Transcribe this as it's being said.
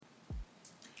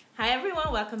Hi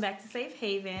everyone, welcome back to Safe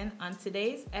Haven. On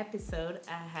today's episode,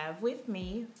 I have with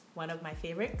me one of my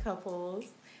favorite couples.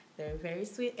 They're very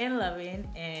sweet and loving,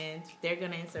 and they're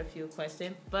gonna answer a few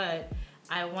questions, but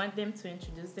I want them to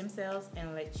introduce themselves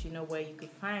and let you know where you could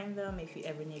find them if you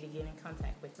ever need to get in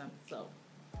contact with them. So,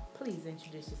 please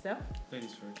introduce yourself.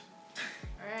 Ladies first.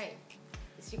 All right.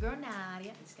 It's your girl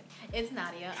Nadia. Just kidding. It's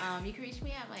Nadia. You can reach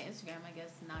me at my Instagram, I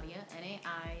guess, Nadia,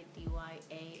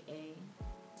 Naidyaa,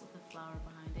 with a flower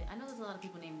behind it. I know there's a lot of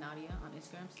people named Nadia on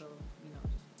Instagram, so,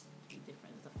 just be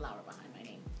different. There's a flower behind my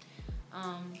name.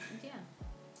 Yeah.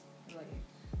 What about you?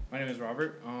 My name is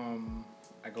Robert.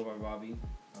 I go by Bobby.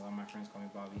 A lot of my friends call me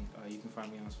Bobby. You can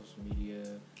find me on social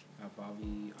media at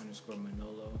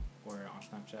Bobby_Manolo or on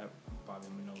Snapchat, Bobby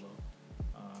Manolo.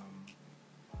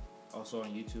 Also on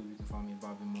YouTube, you can find me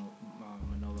Bobby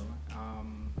Manolo.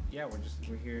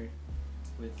 We're here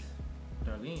with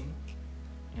Darlene.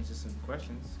 Answer some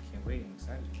questions. Can't wait. I'm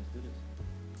excited. Let's do this.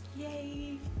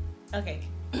 Yay! Okay.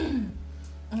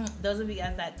 Those of you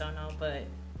guys that don't know, but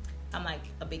I'm like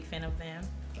a big fan of them.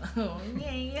 So,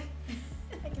 yay!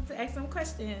 I get to ask some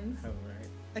questions. All right.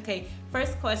 Okay,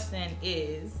 first question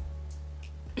is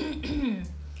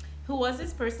who was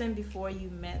this person before you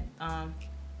met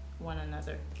one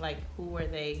another? Like, who were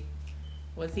they?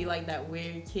 Was he like that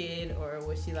weird kid, or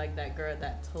was she like that girl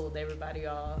that told everybody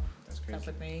off? That's crazy. Type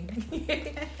of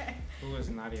thing. Who was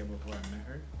Nadia before I met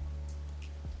her?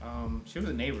 She was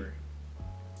a neighbor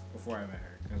before I met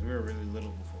her because we were really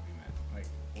little before we met.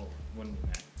 When we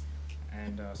met,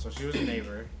 and so she was a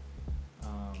neighbor.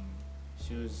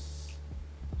 She was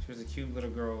a cute little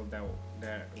girl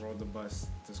that rode the bus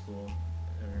to school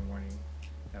every morning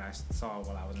that I saw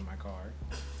while I was in my car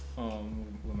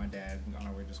with my dad on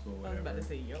our way to school. Whatever. I was about to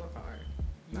say your car.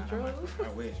 Nah, not my car. I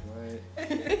wish. What?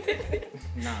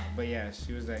 Nah, but yeah,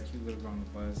 she was that cute little girl on the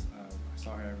bus. I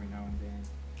saw her every now and then,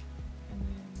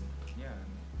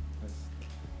 that's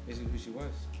basically who she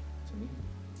was to me.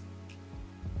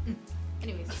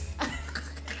 Anyways.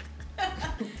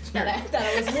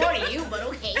 That was more to you, but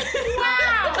okay.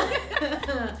 Wow.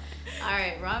 All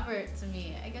right, Robert, to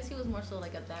me, I guess he was more so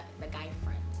like the guy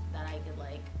friend that I could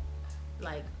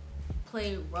like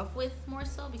play rough with more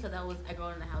so because I grew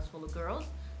up in a house full of girls.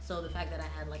 So the fact that I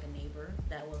had like a neighbor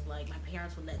that was like my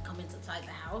parents would let come inside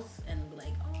the house and be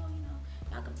like, oh,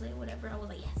 y'all can play whatever. I was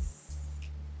like, yes.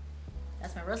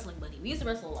 That's my wrestling buddy. We used to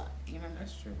wrestle a lot. You remember?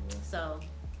 That's true. Bro. So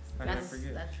that's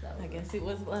I guess it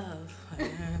was love.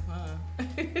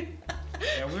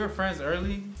 Yeah, we were friends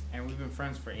early, and we've been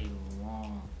friends for a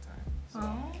long time. So,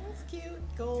 Oh, that's cute.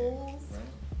 Goals.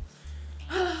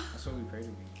 Right? That's what we pray to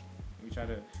be. We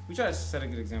try to set a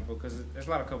good example because there's a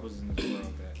lot of couples in this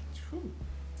world that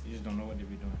you just don't know what they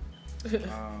be doing.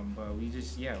 But we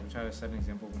try to set an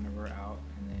example whenever we're out,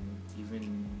 and then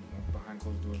even behind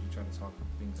closed doors, we try to talk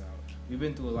things out. We've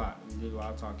been through a lot. We did a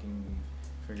lot of talking.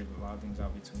 We've figured a lot of things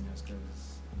out between us because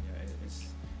it's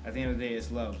at the end of the day,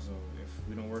 it's love. So if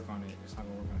we don't work on it, it's not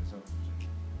gonna work on itself.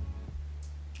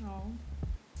 Oh,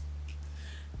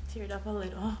 teared up a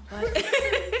little. But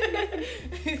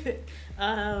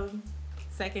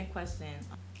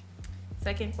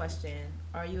Second question: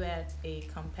 are you at a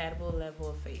compatible level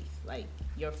of faith? Like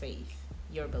your faith,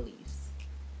 your beliefs.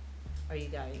 Are you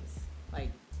guys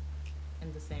like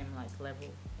in the same like level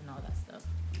and all that stuff?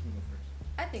 You can go first.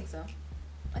 I think so.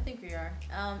 I think we are.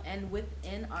 And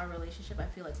within our relationship, I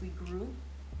feel like we grew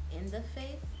in the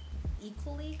faith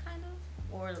equally, kind of,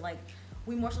 or like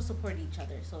we more so supported each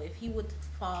other. So if he would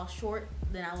fall short,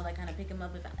 then I would like kind of pick him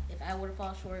up. If I were to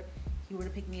fall short, he were to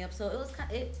pick me up. So it was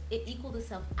it equaled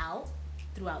itself out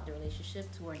throughout the relationship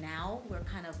to where now we're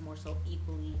kind of more so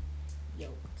equally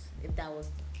yoked. If that was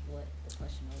what the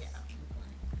question was. Yeah.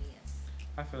 Yes.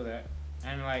 I feel that,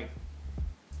 and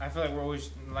I feel like we're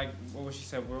always what she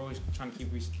said. We're always trying to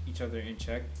keep each other in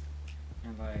check,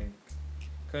 and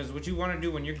because what you want to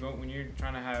do when you're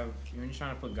trying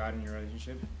to put God in your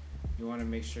relationship, you want to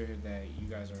make sure that you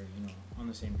guys are on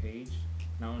the same page,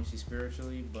 not only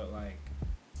spiritually, but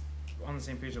on the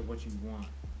same page of what you want.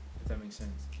 If that makes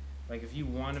sense. Like if you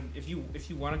want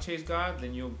to chase God,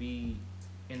 then you'll be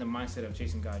in the mindset of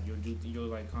chasing God. You'll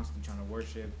like constantly trying to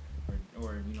worship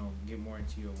or get more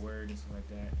into your word and stuff like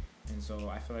that. And so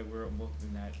I feel like we're both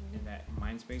in that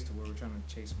mind space to where we're trying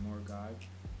to chase more God,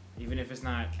 even if it's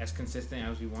not as consistent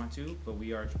as we want to. But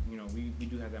we are, we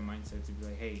do have that mindset to be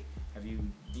like, hey, have you,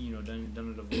 done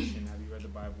a devotion? Have you read the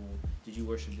Bible? Did you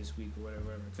worship this week or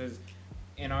whatever? Because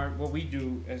in what we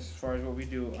do,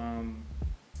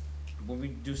 when we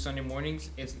do Sunday mornings,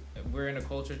 we're in a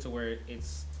culture to where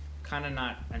it's kind of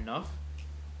not enough.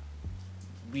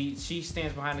 She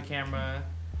stands behind the camera.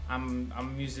 I'm a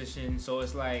musician, so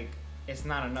it's like it's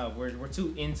not enough. We're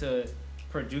too into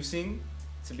producing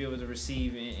to be able to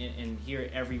receive and hear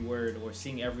every word or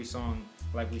sing every song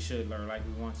like we should or like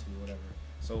we want to, whatever.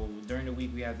 So during the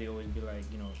week we have to always be like,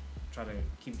 try to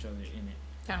keep each other in it.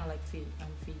 Kind of like feed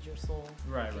your soul.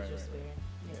 Right. Feed your spirit.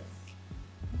 Yes.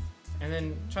 And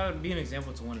then try to be an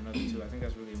example to one another too. I think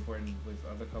that's really important with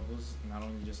other couples, not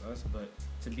only just us, but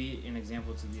to be an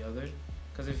example to the other.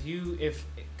 Because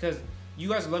because you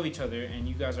guys love each other and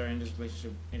you guys are in this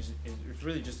relationship, it's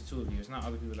really just the two of you. It's not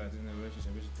other people that's in the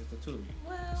relationship. It's the two of you.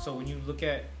 Well. So when you look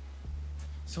at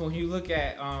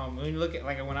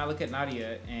like when I look at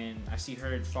Nadia and I see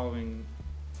her following,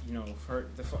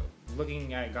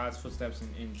 looking at God's footsteps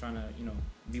and trying to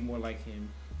be more like Him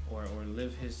or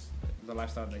live the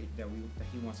lifestyle that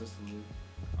He wants us to live.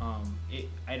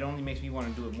 It only makes me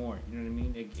want to do it more. You know what I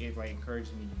mean? It like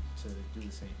encourages me to do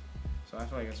the same. So I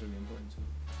feel like that's really important too.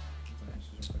 If that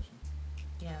answers your question.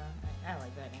 Yeah, I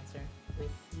like that answer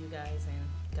with you guys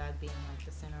and God being like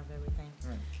the center of everything.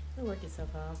 Right. It'll work itself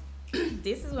out.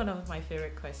 This is one of my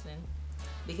favorite questions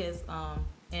because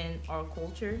in our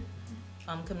culture,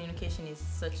 communication is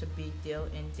such a big deal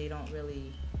and they don't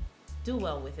really do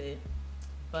well with it.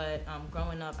 But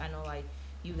growing up, I know like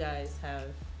you guys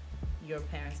have your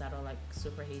parents that are like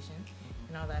super Haitian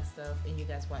and all that stuff, and you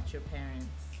guys watch your parents,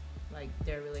 like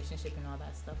their relationship and all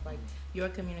that stuff. Like your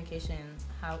communication,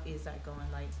 how is that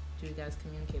going? Like, do you guys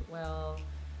communicate well?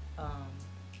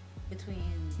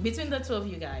 Between the two of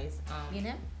you guys. Me and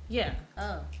him? Yeah.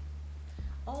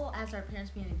 As our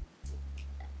parents being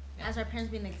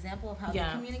an example of how they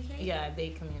communicate? Yeah,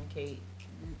 they communicate.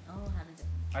 How did it?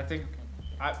 I think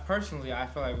I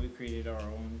feel like we created our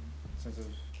own sense of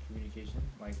communication,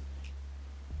 like,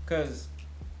 cause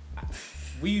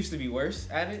we used to be worse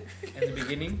at it in the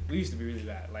beginning. We used to be really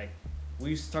bad. Like, we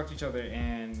used to talk to each other,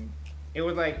 and it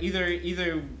would like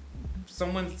either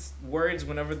someone's words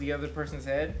whenever the other person's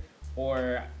head,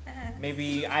 or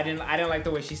maybe I didn't like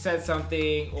the way she said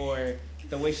something, or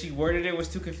the way she worded it was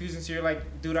too confusing. So you're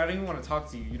like, dude, I don't even want to talk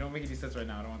to you. You don't make any sense right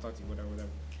now. I don't want to talk to you. Whatever.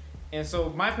 And so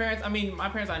my parents,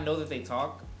 I know that they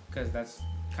talk because that's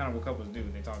kind of what couples do.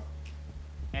 They talk,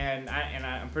 and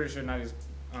I'm pretty sure Nadia's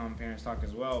parents talk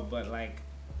as well. But like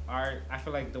I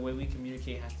feel like the way we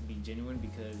communicate has to be genuine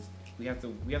because we have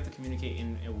to communicate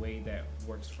in a way that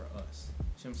works for us.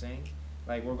 See what I'm saying?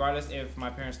 Like regardless if my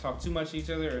parents talk too much to each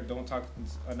other or don't talk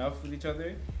enough with each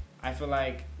other, I feel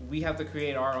like we have to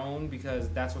create our own because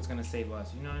that's what's gonna save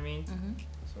us. You know what I mean? Mm-hmm.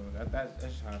 So that's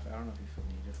just how I feel. I don't know if you feel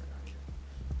any different out here.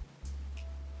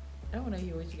 I want to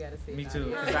hear what you got to say. Me too,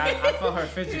 because I felt her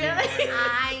fidgeting.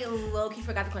 I low-key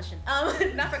forgot the question.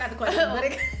 Not forgot the question, but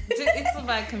it's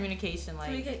about communication.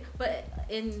 Like, but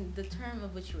in the term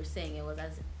of what you were saying, it was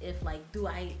as if like,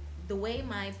 the way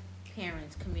my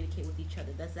parents communicate with each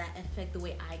other, does that affect the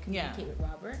way I communicate with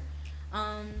Robert?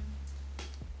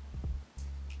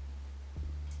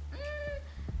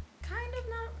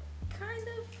 Kind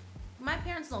of. My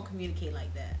parents don't communicate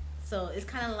like that, so it's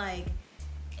kind of like,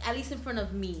 at least in front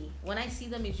of me, when I see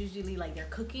them, it's usually like they're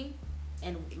cooking,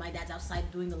 and my dad's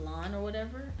outside doing the lawn or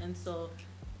whatever, and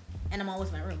I'm always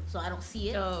in my room, so I don't see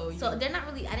it. So they're not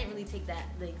really. I didn't really take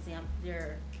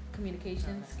their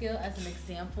communication skill as an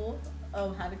example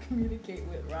of how to communicate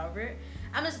with Robert.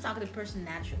 I'm just a talkative person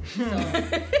naturally. So.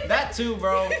 That too,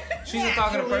 bro. She's a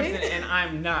talkative person, and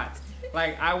I'm not.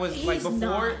 Like I was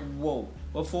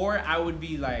before I would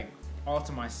be like all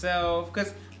to myself,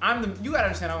 cause you gotta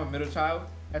understand I'm a middle child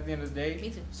at the end of the day.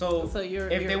 Me too. So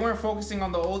if they weren't focusing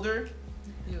on the older,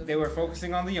 they were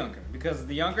focusing on the younger, because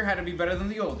the younger had to be better than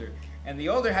the older, and the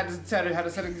older had to set a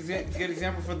good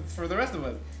example for the rest of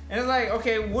us. And it's like,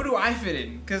 okay, what do I fit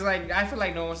in? Cause like I feel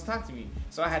like no one wants to talk to me,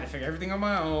 so I had to figure everything on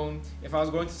my own. If I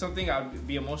was going through something, I would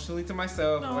be emotionally to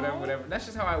myself, whatever. That's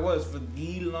just how I was for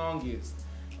the longest.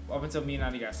 Up until me and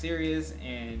Nadia got serious,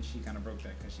 and she kind of broke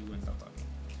that because she wouldn't stop talking.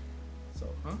 So,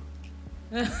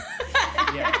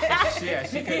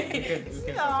 she couldn't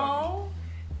stop talking.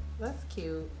 That's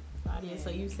cute. Nadia, so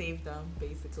you saved them,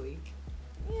 basically.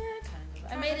 Yeah, kind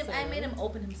of. I made him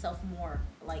open himself more,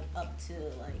 like, up to,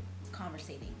 like,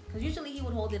 conversating. Because usually he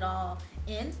would hold it all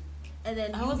in, and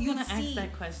then I was going to ask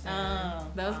that question.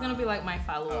 That was going to be, like, my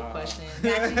follow-up question.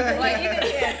 Like,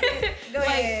 go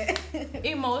ahead.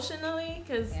 Emotionally,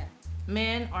 because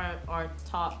men are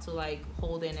taught to, like,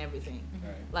 hold in everything.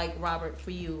 Right. Like, Robert,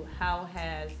 for you, how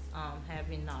has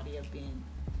having Nadia been,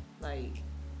 like,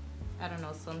 I don't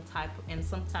know, some type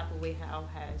of way, how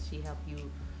has she helped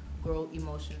you grow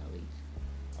emotionally?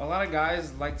 A lot of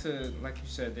guys like to, like you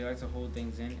said, they like to hold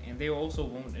things in, and they also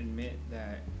won't admit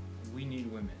that we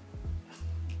need women.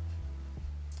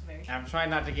 Very I'm trying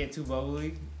not to get too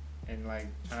bubbly and like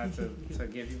try not to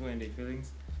get people in their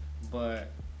feelings,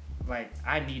 but like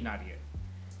I need Nadia.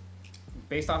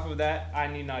 Based off of that, I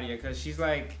need Nadia because she's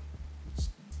like,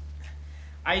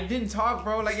 I didn't talk,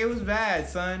 bro. Like it was bad,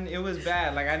 son. It was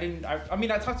bad. Like I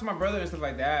mean, I talked to my brother and stuff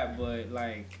like that, but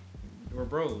like we're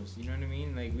bros. You know what I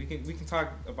mean? Like we can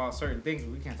talk about certain things,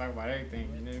 but we can't talk about everything.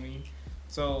 You know what I mean?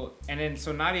 So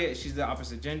Nadia, she's the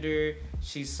opposite gender.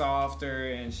 She's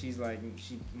softer and she's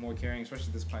more caring,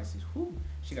 especially this Pisces. Whew,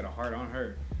 she got a heart on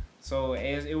her. So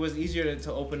it was easier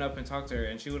to open up and talk to her,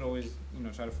 and she would always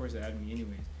try to force it out of me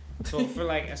anyways. So for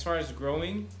like as far as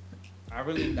growing, I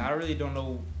really don't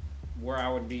know where I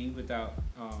would be without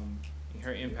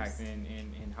her impact and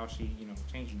how she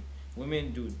changed me.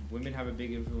 Women have a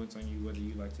big influence on you whether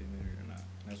you like to admit it or not.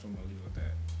 That's what I'm gonna leave with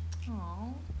that.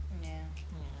 Aww. Yeah.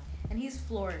 And he's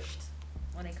flourished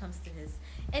when it comes to his,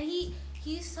 and he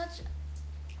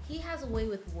has a way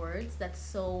with words that's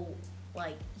so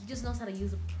like he just knows how to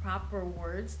use the proper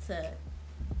words to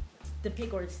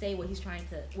depict or say what he's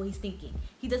thinking.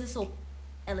 He does it so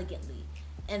elegantly,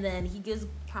 and then he gives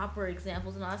proper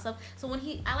examples and all that stuff. So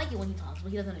I like it when he talks, but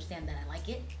he doesn't understand that I like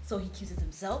it, so he keeps it to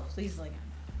himself. So he's like,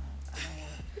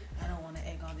 I don't want to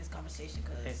egg on this conversation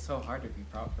because it's so hard to be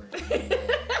proper.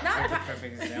 Not the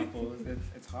perfect example.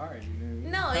 It's hard. You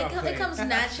know what I mean? No, it comes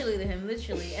naturally to him,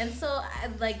 literally. And so,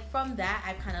 from that,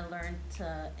 I kind of learned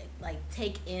to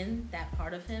take in that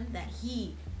part of him that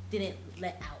he didn't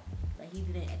let out, that he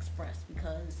didn't express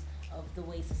because of the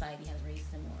way society has raised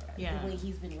him, or the way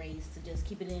he's been raised to just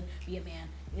keep it in, be a man,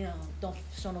 don't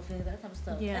show no feelings, that type of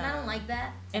stuff. Yeah. And I don't like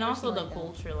that. And also the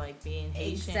culture, like being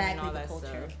Haitian and all that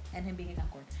stuff. And him being a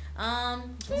Capricorn.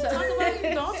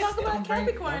 Don't talk about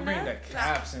Capricorn. Don't bring the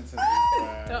caps into this.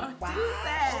 Don't do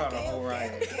that. Start a whole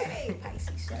riot. Okay.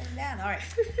 Pisces shutting down. All right.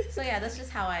 So yeah, that's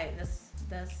just how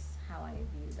that's how I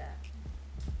view that.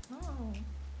 Oh,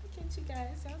 look at you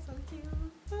guys. Y'all so cute.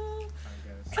 Oh. I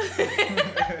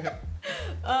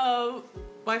guess.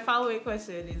 My following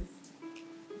question is,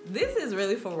 this is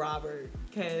really for Robert,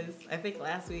 because I think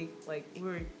last week, we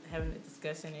were having a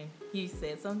discussion and he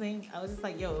said something. I was just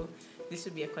like, yo, this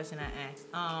should be a question I ask.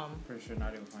 Pretty sure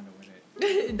Nadia will find a way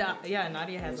with it. Yeah,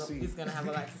 Nadia is going to have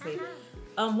a lot to say.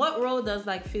 What role does,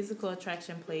 physical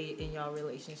attraction play in y'all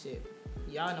relationship?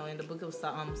 Y'all know in the book of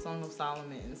Song of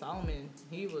Solomon,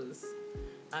 he was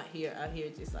out here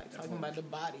just talking about the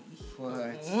body.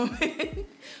 What?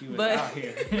 He was out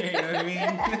here. You know what I mean?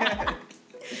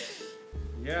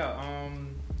 Yeah.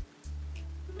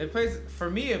 It plays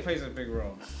a big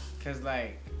role, cause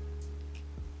I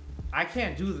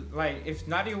can't do if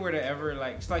Nadia were to ever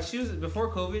she was before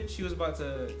COVID, she was about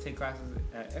to take classes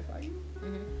at FIU,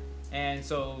 and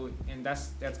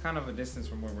that's kind of a distance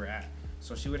from where we're at.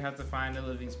 So she would have to find a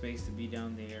living space to be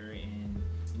down there, and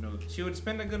she would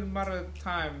spend a good amount of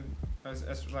time as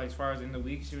far as in the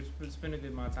week. She would spend a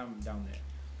good amount of time down there,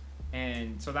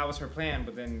 and so that was her plan.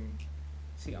 But then,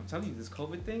 see, I'm telling you, this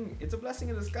COVID thing, it's a blessing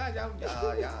in disguise. Y'all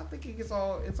thinking it's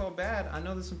all bad. I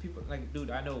know there's some people dude.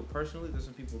 I know personally there's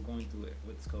some people going through it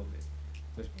with this COVID.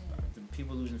 There's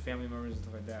people losing family members and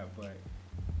stuff like that. But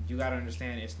you gotta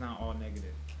understand, it's not all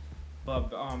negative.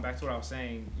 But back to what I was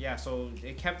saying. Yeah, so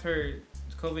it kept her.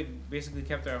 COVID basically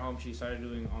kept her at home. She started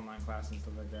doing online classes and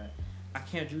stuff like that. I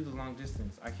can't do the long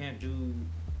distance. I can't do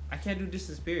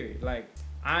distance period.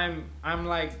 I'm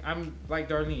like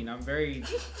Darlene. I'm very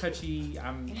touchy.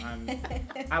 I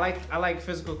like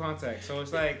physical contact. So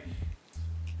it's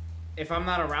if I'm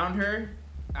not around her,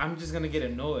 I'm just gonna get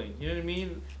annoyed. You know what I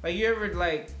mean? You ever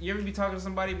be talking to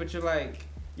somebody, but you're I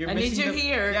missing need you them.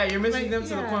 here. Yeah, you're missing them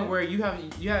to the point where you had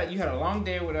a long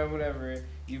day, whatever.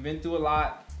 You've been through a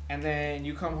lot. And then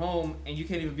you come home and you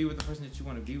can't even be with the person that you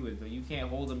want to be with. You can't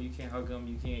hold them, you can't hug them,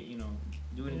 you can't,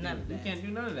 do anything. You can't do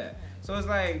none of that. So it's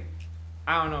I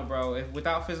don't know, bro. If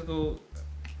without physical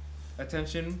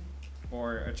attention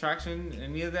or attraction,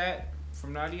 any of that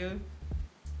from Nadia,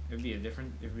 it'd be a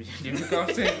different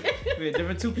conversation. It'd be a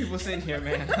different two people sitting here,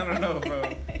 man. I don't know,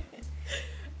 bro.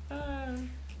 I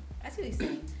see what you're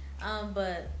saying.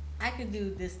 But I could do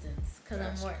distance because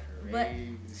I'm more. But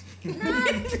Crazy. that's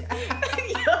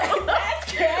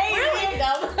crazy.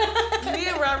 Me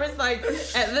and Robert's at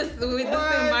this with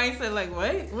the same mindset.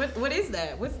 What is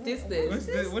that? What's distance?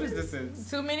 What is distance?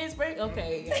 2 minutes break?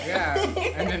 Okay. Yeah,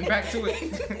 and then back to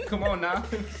it. Come on now.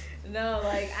 No,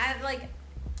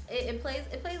 it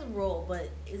plays a role,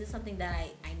 but is it something that I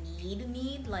need?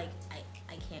 I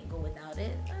can't go without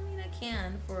it. I mean, I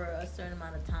can for a certain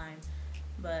amount of time,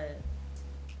 but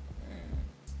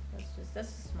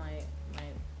that's just my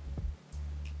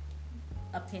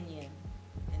opinion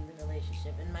in the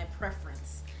relationship and my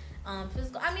preference.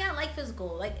 Physical. I mean, I like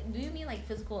physical. Like, do you mean like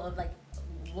physical of like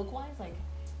look wise? Like,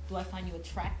 do I find you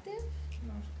attractive,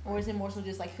 No. or is it more so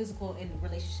just like physical in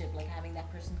relationship, like having that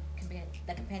person,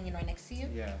 that companion right next to you?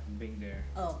 Yeah, being there.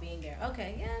 Oh, being there.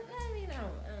 Okay, yeah. I mean,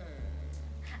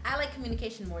 I like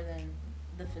communication more than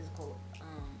the physical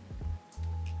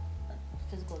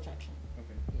attraction.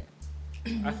 Okay.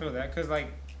 Yeah. I feel that, cause like,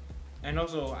 and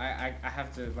also I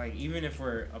have to like, even if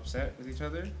we're upset with each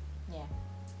other, Yeah.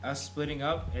 us splitting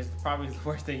up is probably the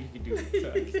worst thing you can do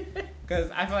to us. Cause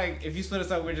I feel like if you split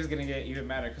us up, we're just gonna get even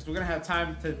madder. Cause we're gonna have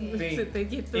time to To think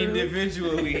think it through.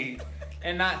 individually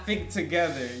and not think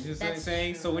together. You know what I'm That's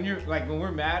saying? true. So when you're like, when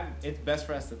we're mad, it's best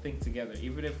for us to think together.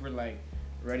 Even if we're like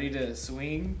ready to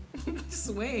swing,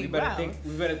 Swing. we better Wow. think.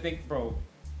 We better think, bro.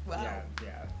 Wow.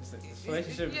 Yeah. This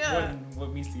relationship Yeah. wasn't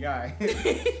what meets the eye.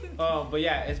 But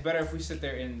yeah, it's better if we sit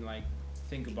there and like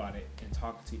think about it and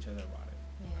talk to each other about it.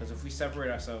 Because if we separate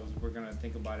ourselves, we're gonna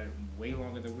think about it way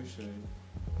longer than we should.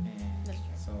 And That's true.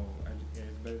 so yeah,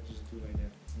 it's better to just do it like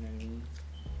that. You know what I mean?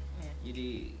 Yeah. You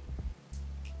did.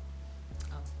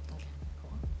 Oh, okay.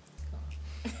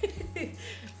 Cool.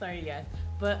 Sorry, guys,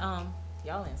 but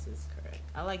y'all answer is correct.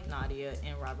 I like Nadia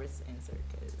and Robert's answer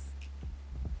because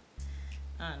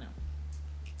I don't know,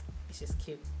 it's just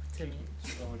cute to me.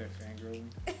 Just go there, fangirling.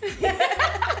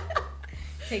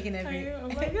 Taking every, Oh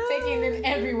my God. taking in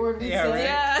every word we Yeah, say. right?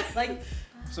 Yeah. Like,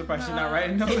 I'm surprised she's not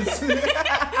writing notes.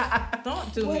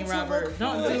 Don't do me, What's Robert. up,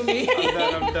 Don't Chloe? do me.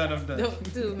 I'm done.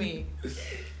 Don't do me.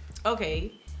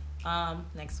 Okay.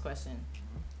 Next question.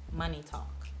 Money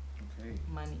talk. Okay,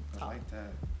 Money I talk. like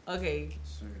that. Okay.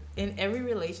 Sir. In every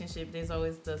relationship, there's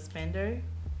always the spender,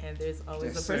 and there's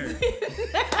always Yes, the person.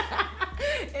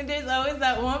 And there's always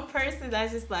that one person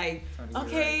that's just like, Trying to get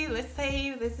okay, let's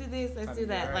save, let's do this, let's Trying do to get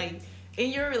that. right. Like, in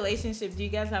your relationship, do you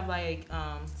guys have like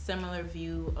similar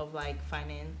view of like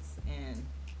finance and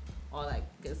all that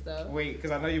good stuff? Wait,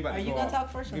 because I know you about are to you go gonna off.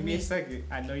 talk first or Give me me? a second.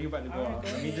 I know you about to go Alright, off. go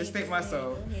Let me ahead, just state go ahead,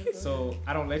 myself go ahead, go so ahead.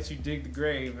 I don't let you dig the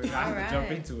grave and I have to jump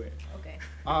Alright. into it. Okay.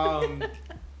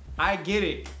 I get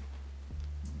it.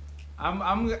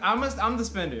 I'm the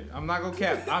spender. I'm not gonna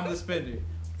cap. I'm the spender.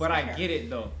 But I get it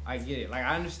though. I get it. Like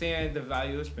I understand the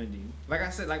value of spending. Like I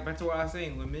said, like back to what I was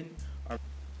saying, women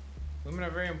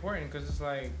are very important because it's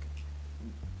like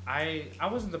I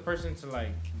wasn't the person to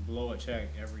like blow a check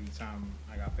every time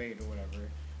I got paid or whatever.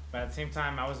 But at the same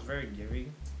time, I was very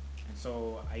giving, and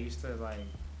so I used to like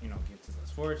give to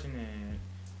less fortunate and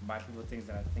buy people things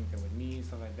that I think they would need,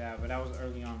 stuff like that. But that was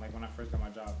early on, like when I first got my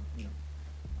job,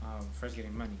 first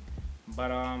getting money.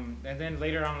 But and then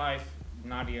later on in life,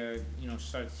 Nadia,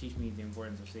 started to teach me the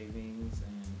importance of savings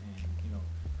and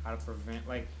how to prevent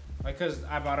like cause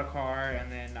I bought a car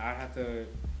and then I have to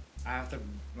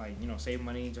like save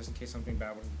money just in case something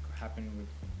bad would happen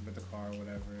with the car or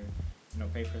whatever.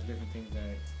 Pay for different things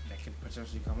that could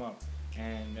potentially come up,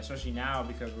 and especially now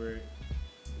because we're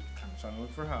kind of trying to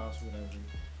look for a house, whatever.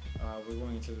 We're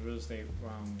going into the real estate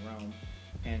realm,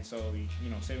 and so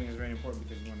saving is very important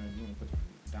because you want to put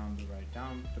down the right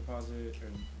down deposit or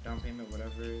down payment,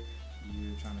 whatever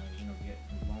you're trying to get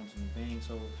loans in the bank.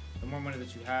 So the more money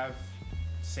that you have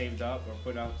saved up or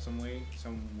put out somewhere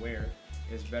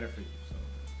is better for you. So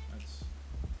that's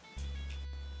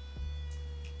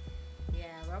Yeah,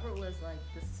 Robert was like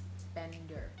the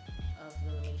spender of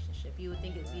the relationship. You would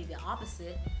think it'd be the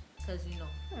opposite, because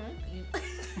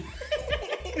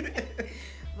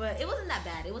but it wasn't that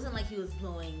bad. It wasn't like he was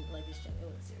blowing like this check. It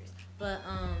wasn't serious. But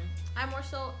I'm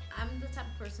the type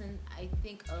of person, I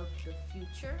think of the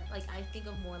future. Like I think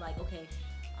of more like, okay,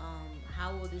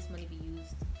 how will this money be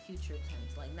used future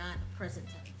tense, like not present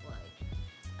tense, like.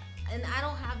 And I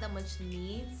don't have that much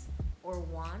needs or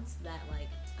wants that like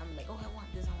I'm like, oh, I want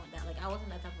this, I want that. Like I wasn't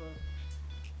that type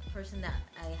of person that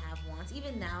I have wants.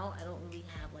 Even now, I don't really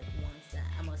have like wants that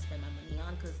I'm gonna spend my money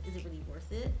on, because is it really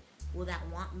worth it? Will that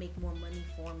want make more money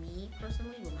for me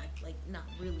personally? Will my not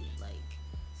really like.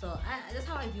 So that's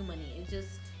how I view money. It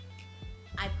just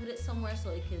I put it somewhere so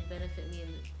it could benefit me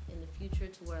in the future,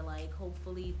 to where like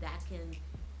hopefully that can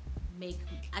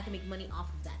I can make money off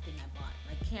of that thing I bought,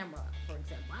 like camera, for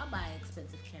example. I'll buy an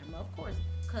expensive camera, of course,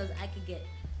 because I could get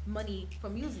money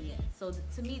from using it. So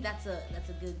to me, that's a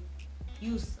good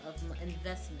use of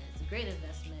investment. It's a great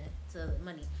investment to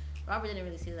money. Robert didn't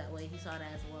really see it that way. He saw it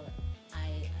as, well,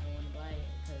 I want to buy it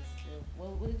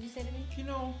because what did you say to me?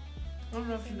 I don't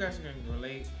know if you guys can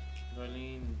relate,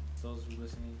 Darlene, those who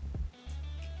listening.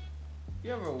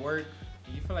 You ever work?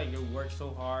 You feel like you work so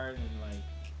hard and like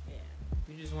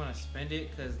you just want want to spend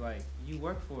it because like you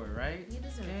work for it, right? You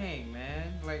deserve Dang,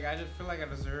 man. Like I just feel like I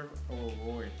deserve a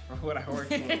reward for what I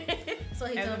worked for. So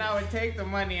he And told then I would take the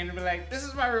money and be like, "This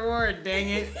is my reward, dang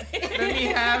it! Let me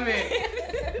have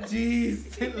it."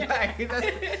 Jeez, like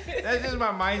that's just my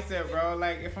mindset, bro.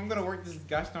 Like if I'm gonna work this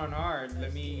gosh darn hard,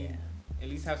 let me at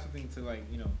least have something to like,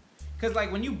 you know, because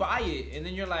like when you buy it and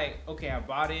then you're like, okay, I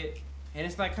bought it, and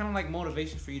it's like kind of like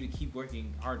motivation for you to keep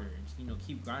working harder and you know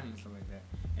keep grinding and stuff like that.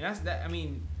 And that's that. I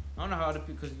mean, I don't know how other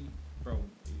people, because bro,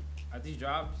 at these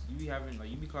jobs you be having like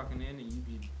you be clocking in and you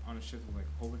be on a shift with like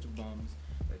a whole bunch of bums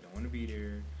that don't want to be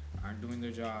there, aren't doing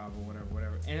their job or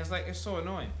whatever. And it's like, it's so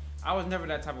annoying. I was never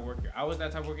that type of worker. I was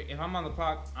that type of worker. If I'm on the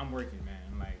clock, I'm working,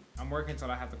 man. Like, I'm working until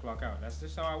I have to clock out. That's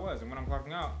just how I was. And when I'm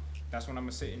clocking out, that's when I'm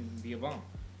going to sit and be a bum.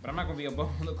 But I'm not going to be a bum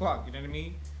on the clock, you know what I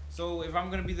mean? So if I'm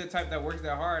going to be the type that works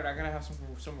that hard, I got to have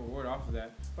some reward off of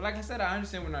that. But like I said, I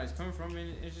understand where it's coming from.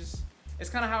 And it's just, it's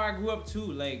kind of how I grew up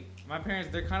too. Like, my parents,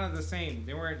 they're kind of the same.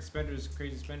 They weren't spenders,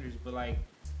 crazy spenders, but like,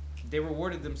 they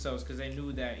rewarded themselves because they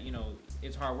knew that, you know,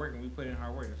 it's hard work and we put in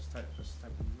hard work. That's the type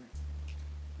of work.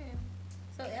 Yeah.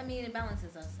 So I mean, it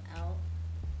balances us out.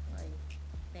 Like,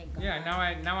 thank God.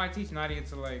 Yeah, now I teach Nadia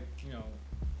to like, you know,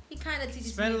 He kind of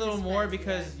teaches spend me a little to more spend,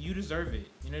 because you deserve it.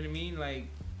 You know what I mean? Like,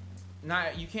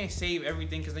 you can't save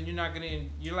everything because then you're not gonna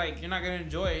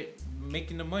enjoy it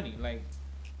making the money. Like,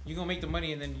 you're gonna make the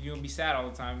money and then you're gonna be sad all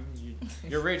the time.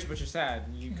 You're rich but you're sad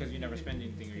because you never spend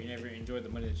anything or you never enjoy the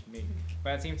money that you make.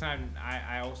 But at the same time,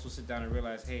 I also sit down and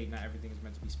realize, hey, not everything is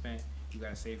meant to be spent. You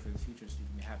gotta save for the future so you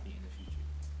can be happy in the future.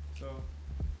 So,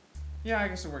 yeah, I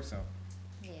guess it works out.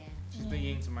 Yeah. It's just the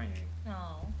yin to my yang.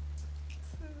 Oh.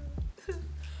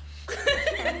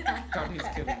 Tommy's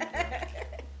killing me.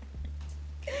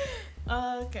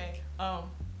 Okay.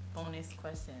 Bonus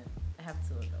question. I have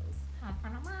two of those.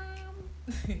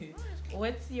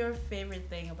 What's your favorite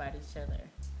thing about each other?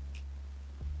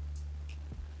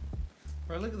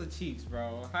 Bro, look at the cheeks,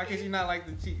 bro. How could you not like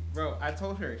the cheeks? Bro, I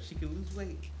told her she could lose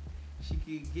weight. She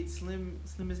could get slim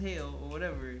as hell or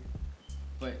whatever.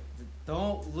 But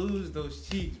don't lose those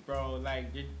cheeks, bro. Like,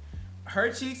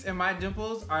 her cheeks and my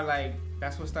dimples are like,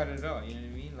 that's what started it all. You know what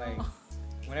I mean? Like,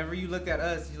 whenever you look at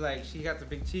us, you're like, she got the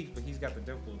big cheeks, but he's got the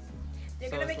dimples. They're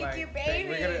So gonna it's make like, a cute baby.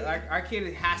 We're gonna, our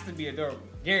kid has to be adorable.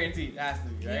 Guaranteed, it has to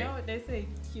be, right? You know what they say?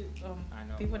 Cute. I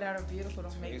know. People that are beautiful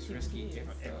don't make It's cute risky. kids.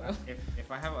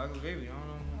 If I have an ugly baby, I don't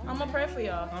know. I'm gonna pray for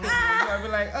y'all. I'll be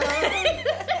like,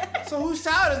 so whose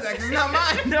child is that? 'Cause it's not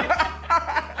mine.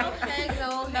 Okay,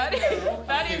 go. Not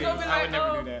even gonna be I like, would never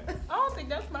oh, do that. I don't think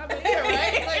that's my baby,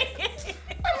 Right? right?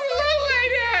 I look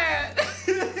like that.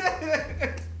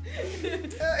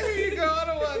 Here you go. I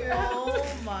don't want that. Oh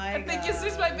my I think you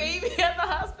switched my baby at the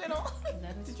hospital.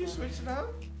 Did you switch it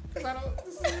up? 'Cause I don't.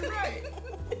 This isn't right.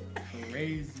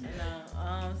 Crazy.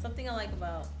 No, something I like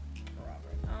about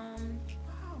Robert.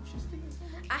 Wow, she's thinking so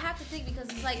much. I have to think because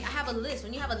it's like I have a list.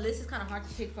 When you have a list, it's kind of hard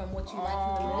to pick from what you like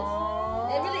from the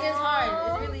list. It really is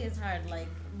hard. It really is hard. Like,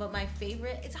 but my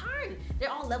favorite, it's hard. They're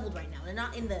all leveled right now. They're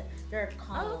not in they're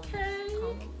columns. Okay.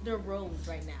 They're rows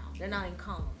right now. They're not in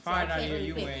columns. So Fine, I can't Nadia, really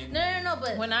you pick. win. No.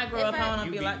 But When I grow if up, I want You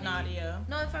to be beat like me. Nadia.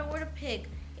 No, if I were to pick,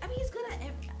 I mean, he's good at.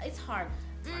 It's hard.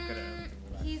 I could've-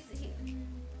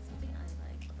 Something I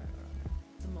like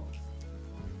the most.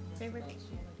 Favorite.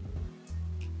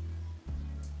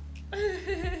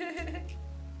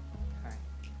 Hi.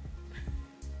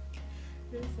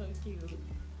 You're so cute.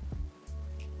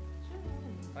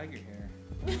 I like your hair.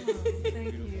 Oh, thank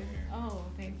Beautiful you. hair. Oh,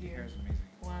 thank you. Your hair is amazing.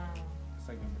 Wow. It's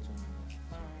like number 2 on my list.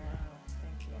 Oh, wow.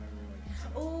 Thank you. Whatever, like,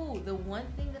 Oh, the one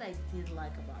thing that I did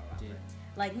like about Robert. Did.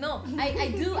 Like no, I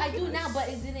do now, but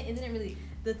it didn't really.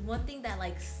 The one thing that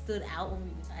like stood out when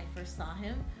I first saw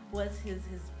him was his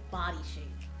body shape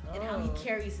and how he Oh.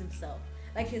 carries himself,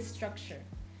 like his structure.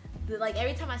 Like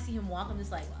every time I see him walk, I'm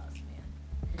just like, wow, this man.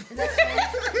 And that's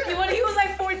when he was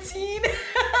like 14,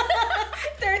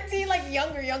 13, like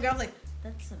younger. I was like,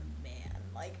 that's a man.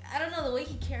 Like I don't know the way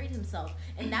he carried himself,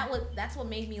 and that's what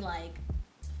made me like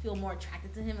feel more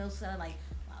attracted to him. It was kind of like,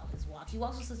 wow, his walk. He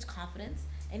walks with such confidence,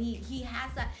 and he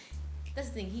has that. That's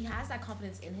the thing. He has that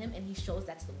confidence in him, and he shows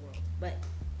that to the world. But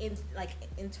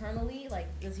internally, like,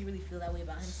 does he really feel that way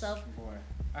about himself? Boy,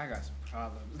 I got some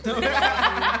problems.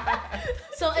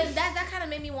 So, and that kind of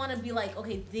made me want to be like,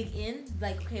 okay, dig in,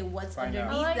 like, okay, what's Find out.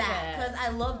 underneath I like that? that. Because I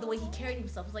love the way he carried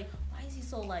himself. It's like, why is he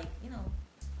so like, why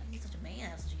is he such a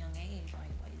man at such a young age? Why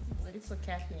is he? It's a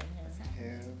Kathy in What's him.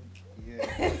 Hell yeah.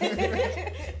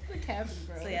 It's a Kathy,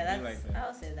 bro. So yeah, that's like that. I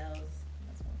would say that's one.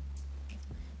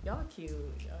 Y'all cute.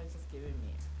 Y'all just giving me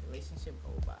relationship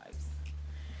goal vibes.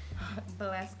 The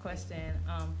last question,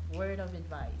 word of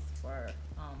advice for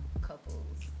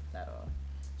couples that are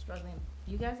struggling.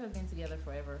 You guys have been together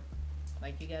forever.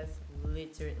 Like you guys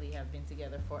literally have been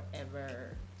together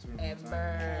forever. It's been a long time.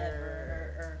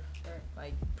 Ever.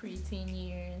 Like pre-teen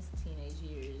years, teenage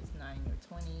years, now in your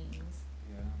 20s.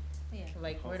 Yeah. Yeah.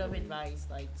 Like word of Hopefully. advice,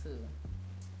 like to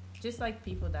just like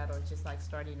people that are just like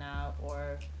starting out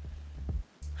or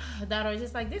that are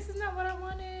just like this is not what I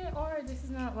wanted or this is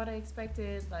not what I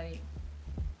expected. Like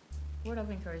word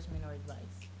of encouragement or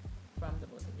advice from the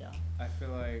both of y'all. I feel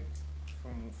like,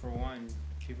 for one,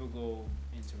 people go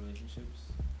into relationships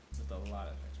with a lot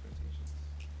of expectations,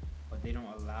 but they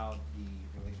don't allow the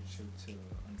relationship to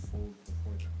unfold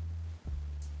before them.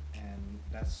 And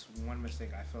that's one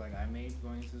mistake I feel like I made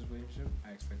going into this relationship.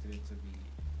 I expected it to be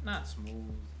not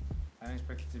smooth. I didn't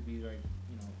expect it to be like,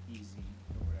 easy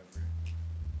or whatever.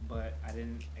 But I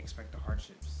didn't expect the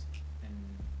hardships. And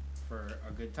for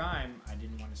a good time, I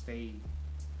didn't want to stay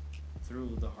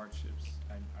through the hardships.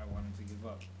 I wanted to give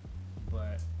up.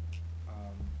 But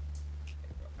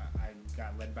I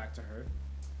got led back to her.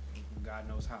 God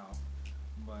knows how.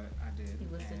 But I did. He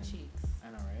was the and cheeks. I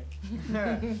know,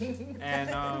 right?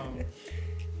 And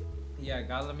yeah,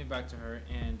 God led me back to her,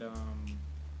 and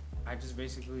I just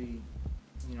basically,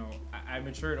 I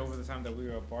matured over the time that we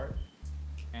were apart,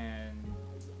 and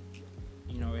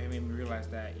it made me realize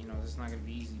that this is not gonna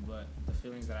be easy, but the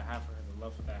feelings that I have for her, the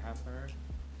love that I have for her,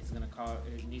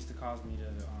 it needs to cause me to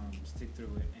stick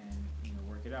through it and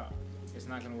work it out. It's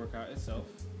not gonna work out itself.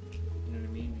 You know what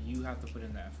I mean? You have to put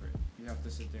in the effort. You have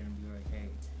to sit there and be like, hey,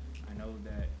 I know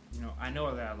that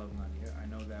I love Nadia. I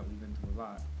know that we've been through a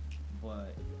lot,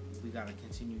 but we gotta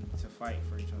continue to fight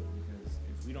for each other, because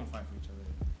if we don't fight for each other,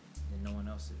 then no one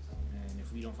else is. And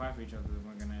if we don't fight for each other, then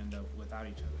we're gonna end up without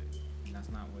each other. And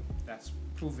that's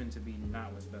proven to be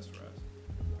not what's best for us,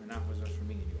 or not what's best for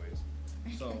me, anyways.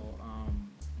 So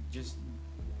just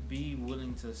be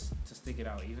willing to stick it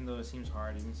out, even though it seems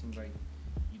hard, even seems like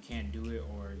you can't do it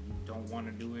or you don't want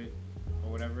to do it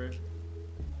or whatever.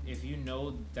 If you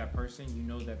know that person,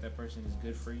 that person is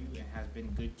good for you and has been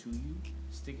good to you,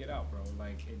 stick it out, bro.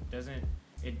 Like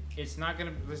it's not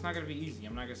gonna be easy.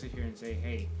 I'm not gonna sit here and say,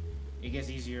 hey, it gets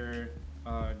easier.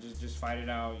 Just fight it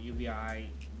out. You'll be alright.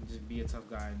 Just be a tough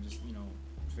guy and just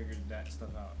figure that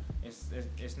stuff out.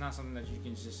 It's not something that you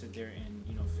can just sit there and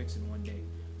fix in one day.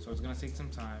 So it's gonna take some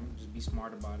time. Just be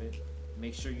smart about it.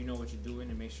 Make sure you know what you're doing,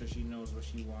 and make sure she knows what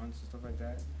she wants and stuff like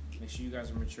that. Make sure you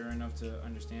guys are mature enough to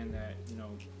understand that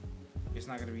it's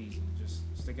not gonna be easy. Just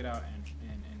stick it out and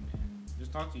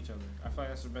just talk to each other. I feel like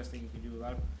that's the best thing you can do.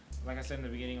 Like I said in the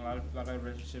beginning, a lot of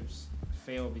relationships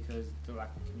fail because the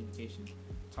lack of communication.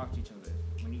 Talk to each other.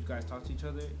 When you guys talk to each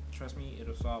other, trust me,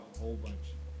 it'll solve a whole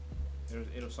bunch.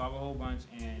 It'll solve a whole bunch,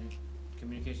 and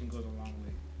communication goes a long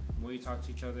way. The more you talk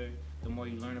to each other, the more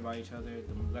you learn about each other,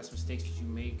 the less mistakes that you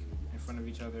make in front of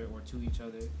each other or to each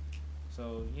other.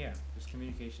 So yeah, just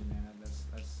communication, man.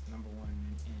 That's number one.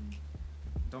 And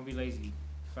don't be lazy,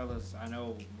 fellas. I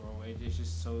know, bro. It's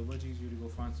just so much easier to go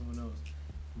find someone else.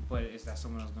 But is that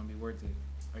someone else gonna be worth it?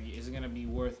 Is it gonna be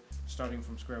worth starting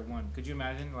from square one? Could you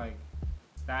imagine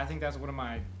I think that's one of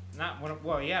my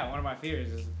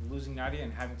fears is losing Nadia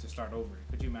and having to start over.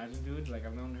 Could you imagine, dude? Like,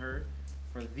 I've known her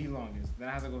for the longest. Then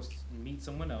I have to go meet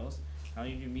someone else. How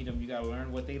you meet them? You gotta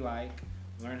learn what they like,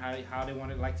 learn how they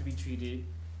want to be treated,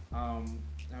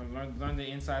 learn the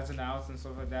insides and outs and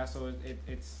stuff like that. So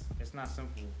it's not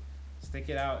simple. Stick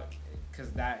it out,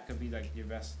 because that could be like your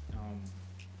best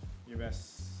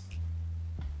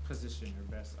position or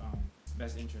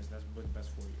best interest. That's what's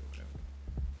best for you or whatever.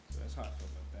 So that's how I feel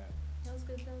about that. That was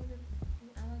good.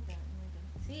 I like that.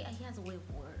 See, he has a way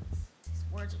of words. His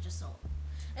words are just so.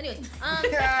 Anyways,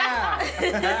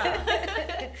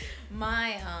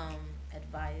 my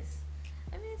advice.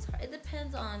 I mean, it's hard. It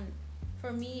depends on.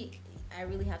 For me, I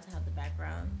really have to have the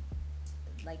background,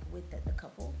 like with the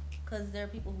couple, because there are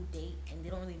people who date and they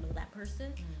don't really know that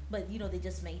person, but they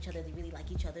just met each other. They really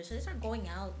like each other, so they start going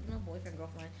out. Boyfriend,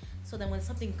 girlfriend. So then when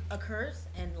something occurs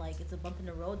and like it's a bump in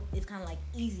the road, it's kind of like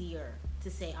easier to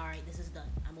say, all right, this is done.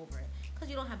 I'm over it, because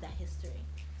you don't have that history.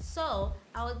 So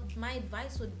my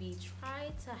advice would be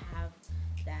try to have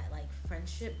that like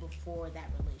friendship before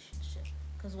that relationship,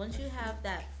 because once you have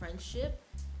that friendship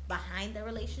behind the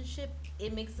relationship,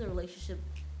 it makes the relationship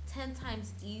 10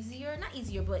 times easier. Not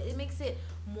easier, but it makes it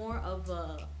more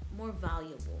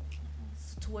valuable,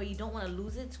 to where you don't want to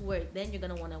lose it, to where then you're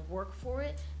gonna want to work for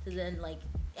it, to then like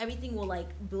everything will like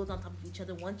build on top of each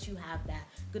other once you have that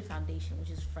good foundation, which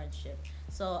is friendship.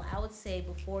 So I would say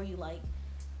before you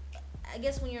I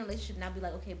guess when you're in a relationship, now be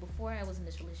like, okay, before I was in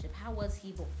this relationship, how was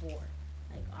he before?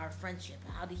 Like our friendship,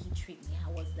 how did he treat me?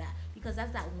 How was that? Because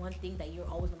that's that one thing that you're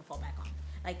always gonna fall back on.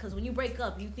 Like, because when you break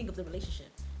up, you think of the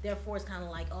relationship. therefore it's kind of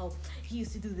like, oh, he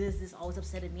used to do this always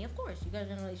upsetted me. Of course, you guys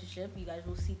are in a relationship, you guys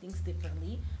will see things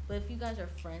differently. But if you guys are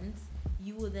friends,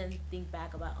 you will then think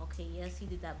back about, okay, yes, he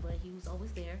did that, but he was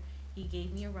always there. He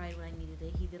gave me a ride when I needed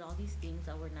it. He did all these things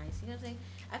that were nice. You know what I'm saying?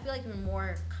 I feel like you're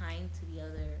more kind to your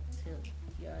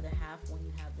other half when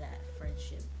you have that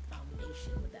friendship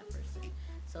foundation with that person.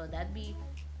 So that'd be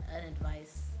an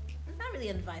advice. It's not really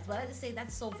advice, but I just say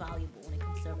that's so valuable when it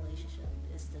comes to a relationship.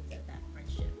 Is that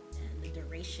friendship and the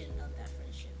duration of that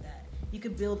friendship that you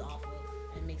could build off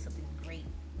of and make something great.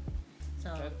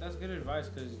 So That's good advice,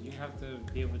 because you have to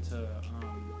be able to.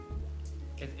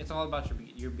 It's all about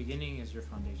your beginning is your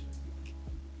foundation.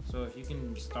 So if you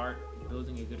can start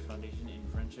building a good foundation in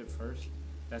friendship first,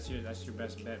 that's your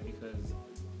best bet, because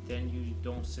then you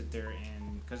don't sit there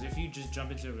and, because if you just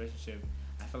jump into a relationship,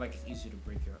 I feel like it's easier to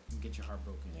get your heart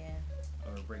broken. yeah.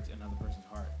 Or break another person's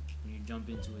heart when you jump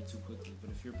into it too quickly.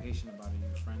 But if you're patient about it,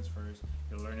 you're friends first,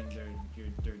 you're learning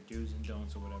their do's and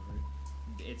don'ts or whatever,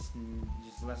 it's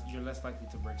just you're less likely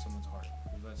to break someone's heart.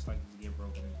 You're less likely to get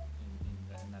broken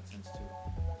in that sense too.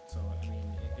 So I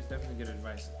mean, it's definitely good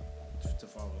advice to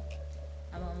follow.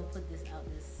 I'm gonna put this out.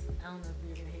 I don't know if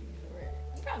you're gonna hate me for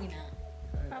it. Probably not.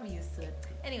 Probably used to it.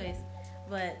 Anyways,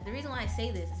 but the reason why I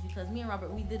say this is because me and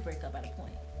Robert, we did break up at a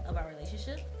point of our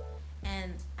relationship,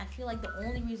 and I feel like the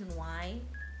only reason why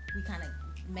we kind of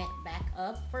met back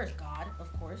up, first God,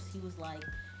 of course, he was like,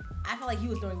 I felt like he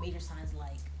was throwing major signs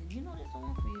like, did you know there's no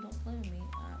one for you? Don't play with me.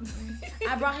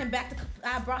 I brought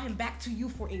him back to you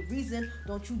for a reason.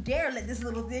 Don't you dare let this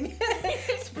little thing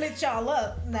split y'all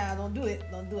up. Nah, don't do it.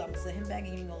 I'm gonna set him back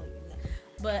and you gonna leave him.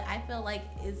 But I felt like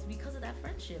it's because of that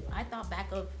friendship. I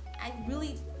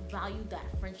really valued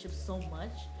that friendship so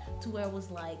much to where it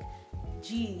was like,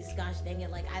 geez, gosh dang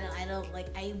it, like I don't like,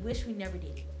 I wish we never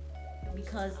did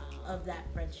because of that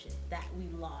friendship that we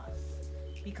lost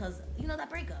because that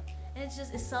breakup, and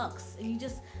it sucks, and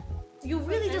you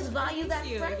really just value that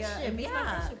friendship.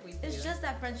 Yeah, it's just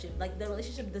that friendship. Like the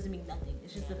relationship doesn't mean nothing.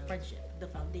 It's just the friendship, the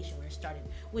foundation where it started,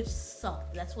 which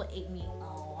sucked. That's what ate me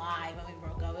alive when we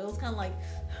broke up. It was kind of like,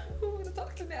 who am I gonna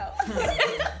talk to now? He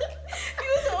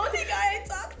was the only guy I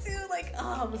talked to. Like,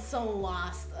 oh, I was so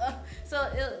lost.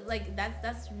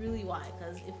 That's really why.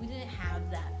 Because if we didn't have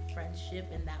that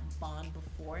friendship and that bond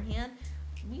beforehand,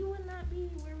 we would not be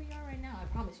where we are right now. I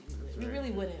promise you, we really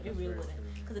wouldn't. We really wouldn't.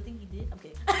 Because I think he did. I'm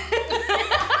kidding. Oh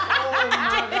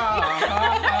my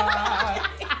god!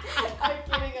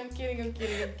 I'm kidding.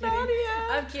 Nadia.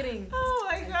 I'm kidding. Oh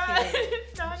my god.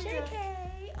 Nadia.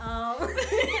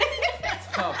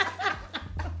 Tough.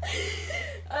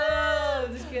 Oh,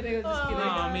 just kidding. I'm just kidding. No,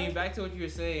 I mean, back to what you were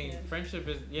saying. Friendship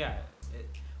is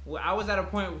well, I was at a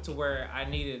point to where I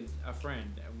needed a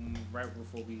friend right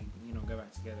before we got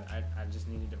back together. I just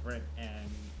needed a friend, and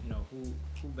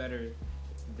who better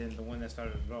than the one that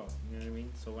started it all? You know what I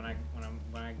mean? So when I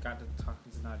got to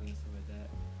talking to Nadia and stuff like that,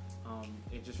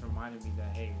 it just reminded me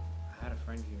that, hey, I had a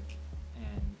friend here,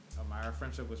 and our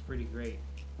friendship was pretty great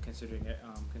considering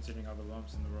all the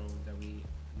bumps in the road that we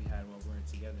had while we were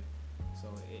together. So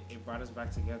it brought us back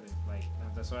together. Like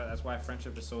that's why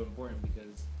friendship is so important,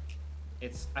 because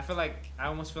I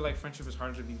almost feel like friendship is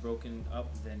harder to be broken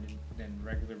up than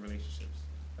regular relationships,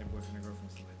 like boyfriend and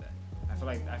girlfriend, stuff like that.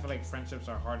 I feel like friendships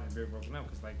are harder to be broken up,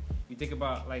 because like you think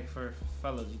about, like, for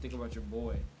fellas, you think about your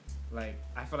boy. Like,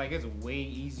 I feel like it's way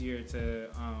easier to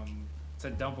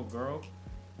dump a girl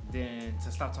than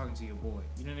to stop talking to your boy.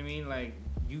 You know what I mean? Like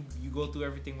you go through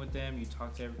everything with them, you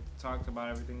talked about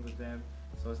everything with them.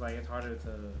 So it's like it's harder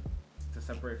to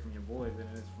separate from your boys than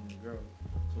it is from your girl.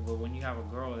 So, but when you have a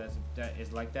girl that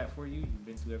is like that for you, you've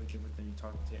been through everything with them, you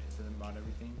talk to them about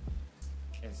everything.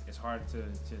 It's hard to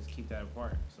keep that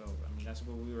apart. So I mean, that's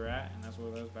where we were at, and that's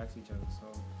what led us back to each other.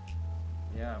 So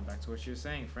yeah, back to what you were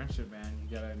saying, friendship, man.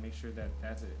 You gotta make sure that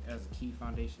that's a key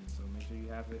foundation. So make sure you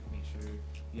have it. Make sure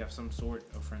you have some sort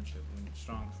of friendship,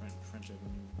 strong friendship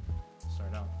when you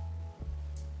start out.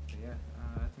 But yeah,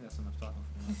 I think that's enough talking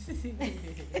for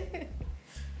now.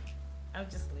 I'm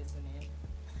just listening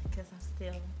because I'm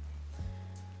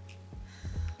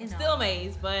still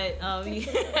amazed, but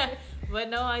but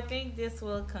no, I think this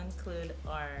will conclude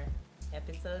our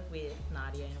episode with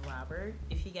Nadia and Robert.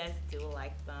 If you guys do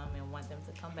like them and want them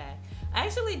to come back, I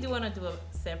actually do want to do a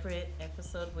separate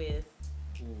episode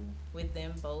with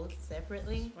them both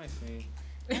separately. Spicy.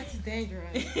 That's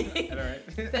dangerous. All right.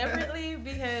 Separately,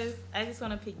 because I just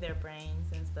want to pick their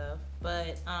brains and stuff.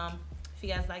 But if you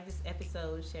guys like this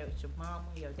episode, share it with your mama,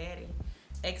 your daddy,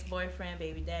 ex-boyfriend,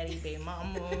 baby daddy, baby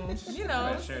mama,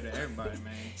 Share it to everybody,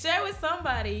 man. Share it with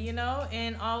somebody,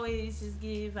 and always just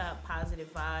give out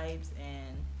positive vibes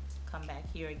and come back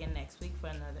here again next week for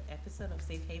another episode of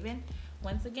Safe Haven.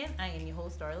 Once again, I am your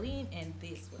host, Arlene, and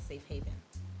this was Safe Haven.